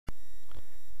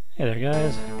Hey there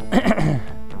guys,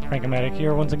 Frankomatic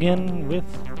here once again with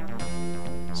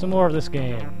some more of this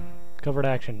game, Covert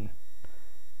Action,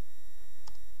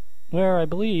 where I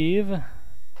believe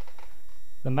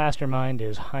the mastermind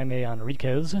is Jaime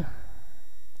Enriquez,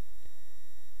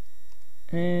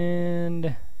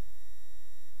 and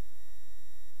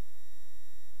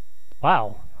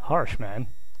wow, harsh man.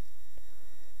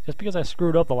 Just because I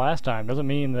screwed up the last time doesn't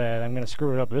mean that I'm going to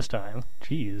screw it up this time.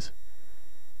 Jeez.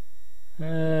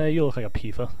 You look like a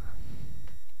PIFA.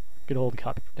 Good old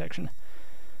copy protection.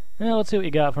 Now let's see what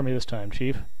you got for me this time,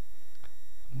 Chief.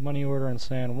 Money order in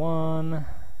San Juan.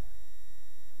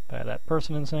 Buy that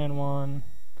person in San Juan.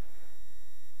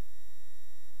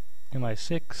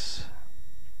 MI6.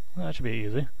 Well, that should be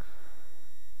easy.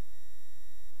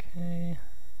 Okay.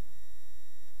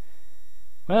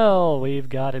 Well, we've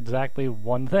got exactly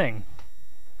one thing.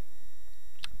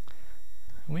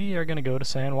 We are going to go to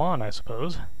San Juan, I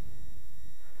suppose.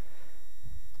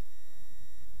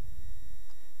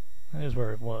 That is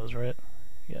where it was, right?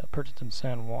 Yeah, purchased in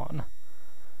San Juan.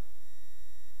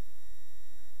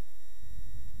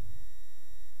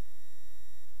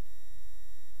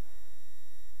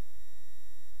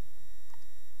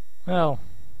 Well,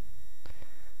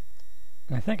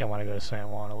 I think I want to go to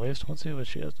San Juan at least. Let's see what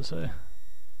she has to say.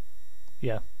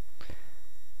 Yeah.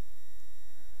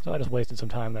 So I just wasted some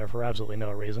time there for absolutely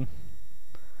no reason.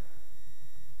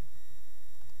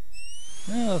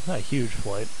 Well, it's not a huge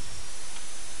flight.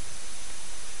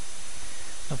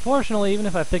 Unfortunately, even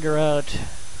if I figure out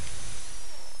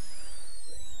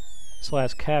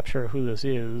 / capture who this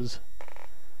is,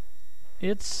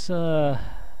 it's gonna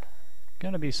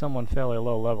be someone fairly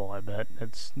low level, I bet.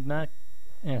 It's not,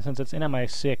 since it's in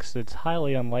MI6, it's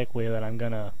highly unlikely that I'm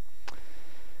gonna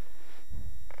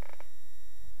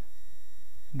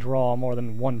draw more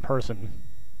than one person.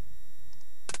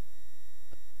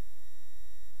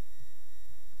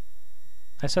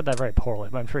 I said that very poorly,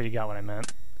 but I'm sure you got what I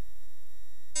meant.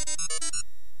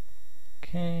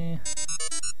 Okay.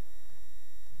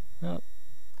 Well,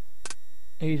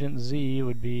 Agent Z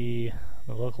would be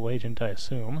the local agent, I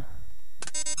assume.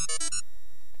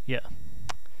 Yeah.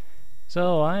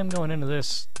 So I'm going into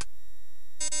this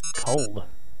cold.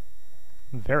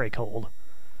 Very cold.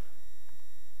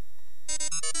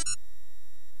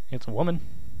 It's a woman.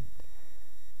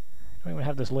 I don't even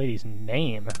have this lady's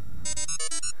name.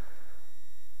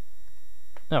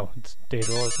 Oh, it's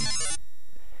Deidre Orson.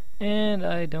 And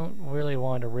I don't really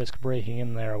want to risk breaking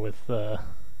in there with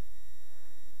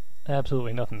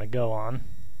absolutely nothing to go on.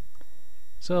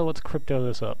 So let's crypto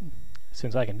this up,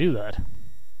 since I can do that.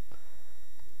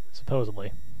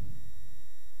 Supposedly.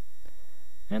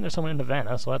 And there's someone in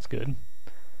Havana, so that's good.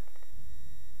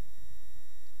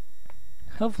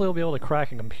 Hopefully we'll be able to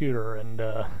crack a computer and,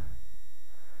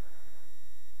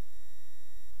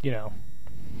 you know,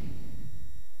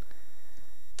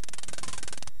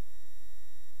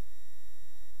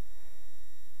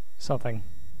 something.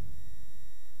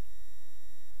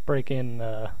 Break in,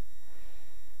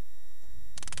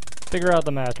 figure out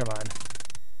the mastermind.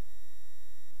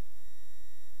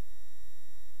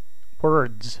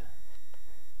 Words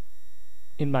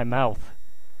in my mouth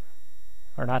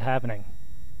are not happening.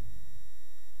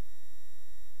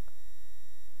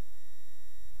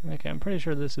 Okay, I'm pretty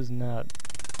sure this is not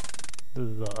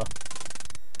the.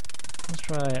 Let's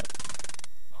try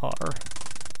R.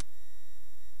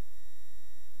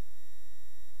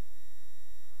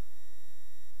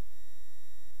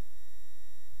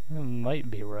 That might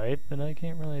be right, but I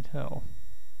can't really tell.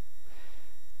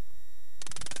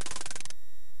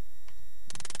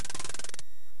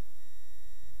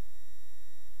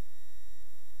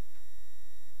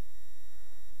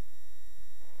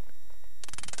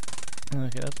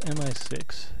 Okay, that's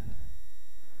MI6.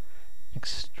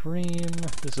 Extreme.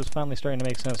 This is finally starting to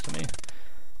make sense to me.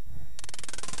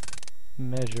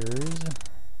 Measures.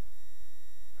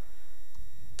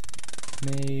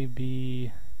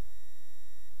 Maybe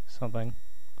something.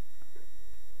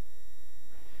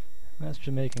 That's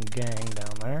Jamaican gang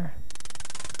down there.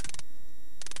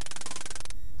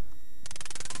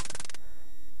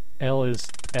 L is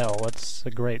L. That's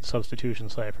a great substitution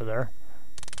cipher there.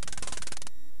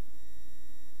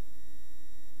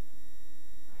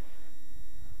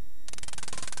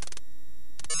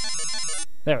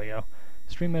 There we go.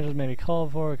 Stream measures may be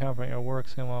called for, confirm your work,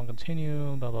 and will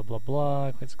continue, blah blah blah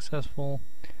blah, quite successful.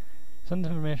 Send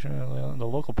information to the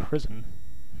local prison.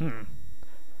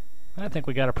 I think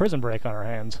we got a prison break on our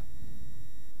hands.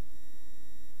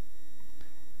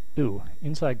 Ooh,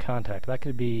 inside contact. That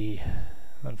could be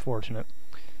unfortunate.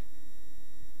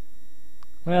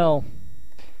 Well,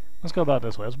 let's go about it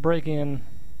this way. Let's break in,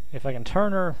 If I can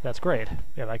turn her, that's great.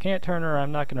 If I can't turn her,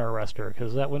 I'm not going to arrest her,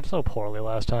 because that went so poorly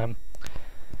last time.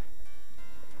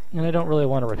 And I don't really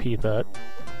want to repeat that.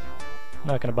 I'm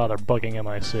not going to bother bugging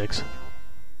MI6.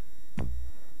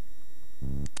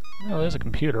 Oh, there's a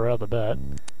computer out of the bat.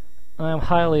 I'm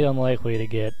highly unlikely to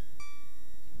get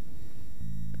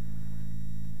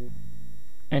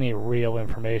any real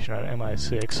information on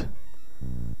MI6.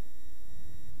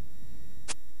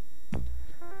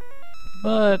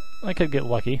 But I could get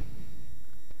lucky.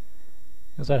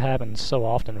 Because that happens so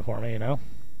often for me, you know?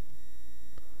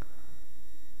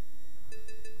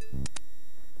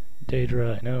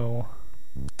 Daedra, I know.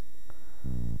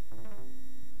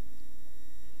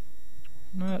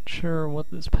 Not sure what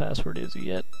this password is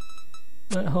yet,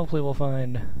 but hopefully we'll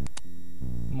find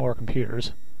more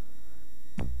computers.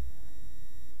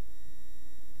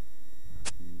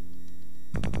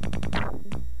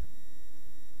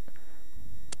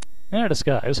 And a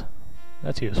disguise.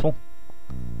 That's useful.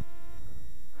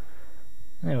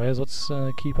 Anyways, let's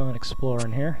keep on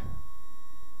exploring here.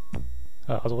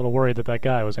 Oh, I was a little worried that that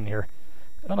guy was in here.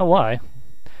 I don't know why.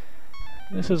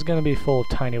 This is going to be full of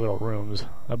tiny little rooms.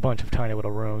 A bunch of tiny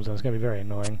little rooms, and it's going to be very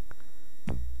annoying.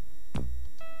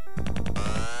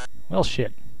 Well,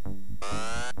 shit.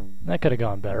 That could have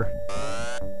gone better.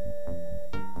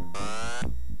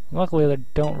 Luckily, there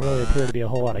don't really appear to be a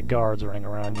whole lot of guards running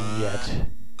around yet.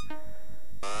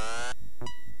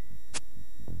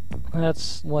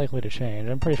 That's likely to change.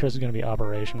 I'm pretty sure this is going to be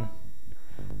Operation.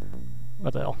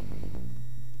 What the hell?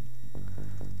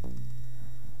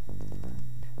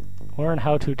 Learn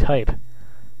how to type.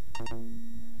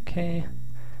 Okay.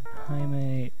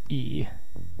 Jaime E.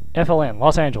 FLN,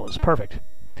 Los Angeles. Perfect.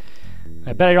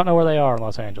 I bet I don't know where they are in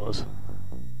Los Angeles.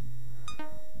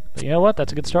 But you know what?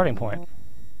 That's a good starting point.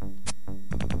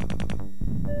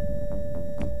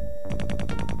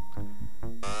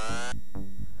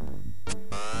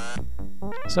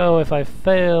 So if I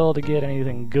fail to get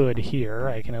anything good here,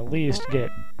 I can at least get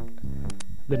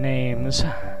the names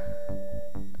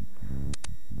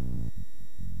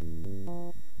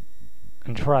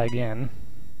and try again.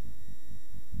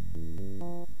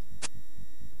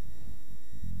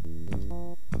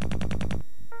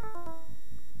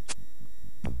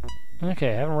 Okay,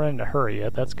 I haven't run into her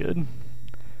yet, that's good.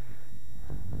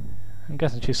 I'm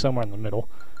guessing she's somewhere in the middle.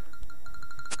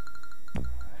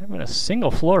 I haven't been a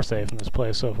single floor safe in this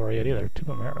place so far yet either. 2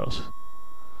 Pomeros.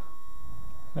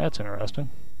 That's interesting.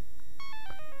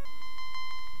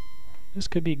 This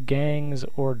could be gangs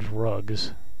or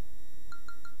drugs.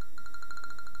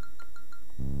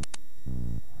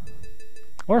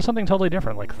 Or something totally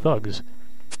different, like thugs.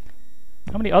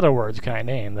 How many other words can I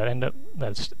name that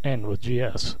end with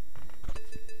GS?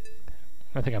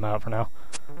 I think I'm out for now.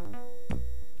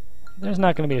 There's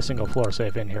not going to be a single floor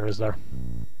safe in here, is there?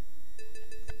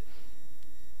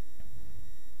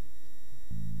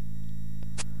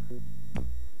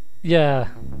 Yeah,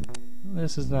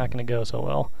 this is not going to go so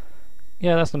well.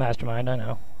 Yeah, that's the mastermind, I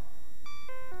know.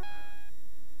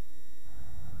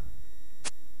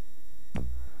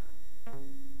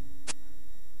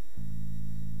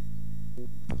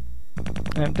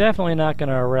 I'm definitely not going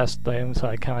to arrest the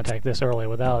inside contact this early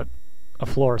without a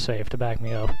floor safe to back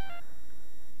me up.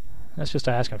 That's just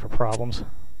asking for problems.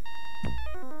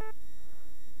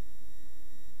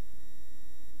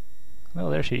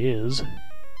 Oh, there she is.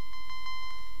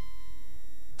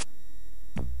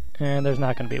 And there's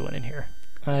not going to be one in here.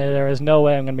 There is no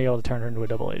way I'm going to be able to turn her into a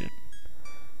double agent.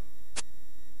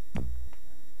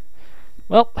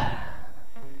 Well,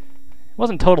 it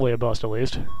wasn't totally a bust, at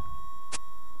least.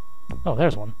 Oh,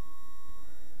 there's one.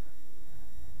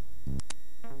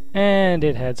 And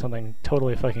it had something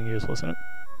totally fucking useless in it.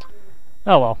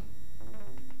 Oh well.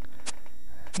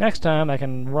 Next time I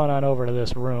can run on over to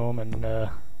this room and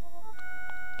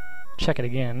check it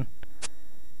again.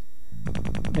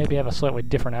 Maybe have a slightly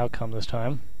different outcome this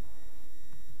time.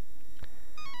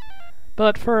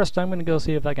 But first, I'm going to go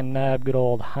see if I can nab good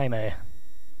old Jaime.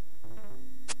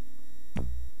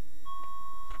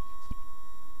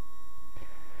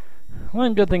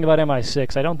 One good thing about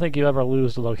MI6, I don't think you ever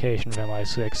lose the location of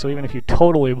MI6, so even if you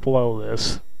totally blow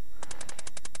this,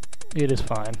 it is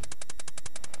fine.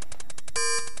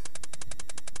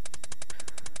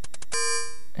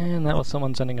 And that was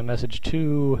someone sending a message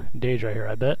to Daedra here,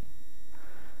 I bet.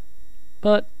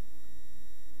 But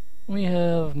we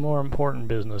have more important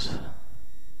business.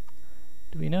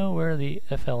 Do we know where the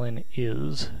FLN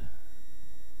is?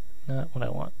 Not what I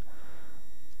want.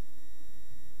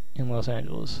 In Los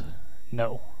Angeles.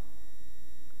 No.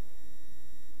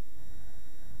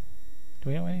 Do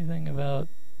we know anything about...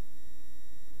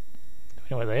 Do we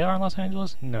know where they are in Los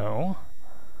Angeles? No.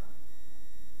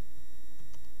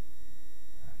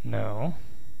 No.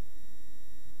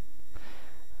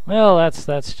 Well,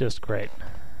 that's just great.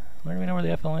 Where do we know where the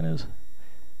FLN is?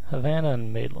 Havana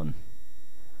and Maitland.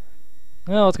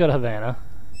 Well, let's go to Havana.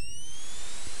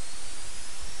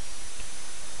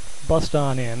 Bust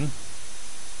on in.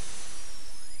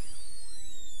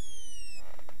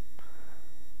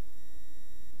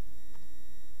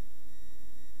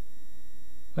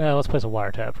 Well, let's place a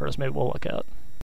wiretap first. Maybe we'll look out.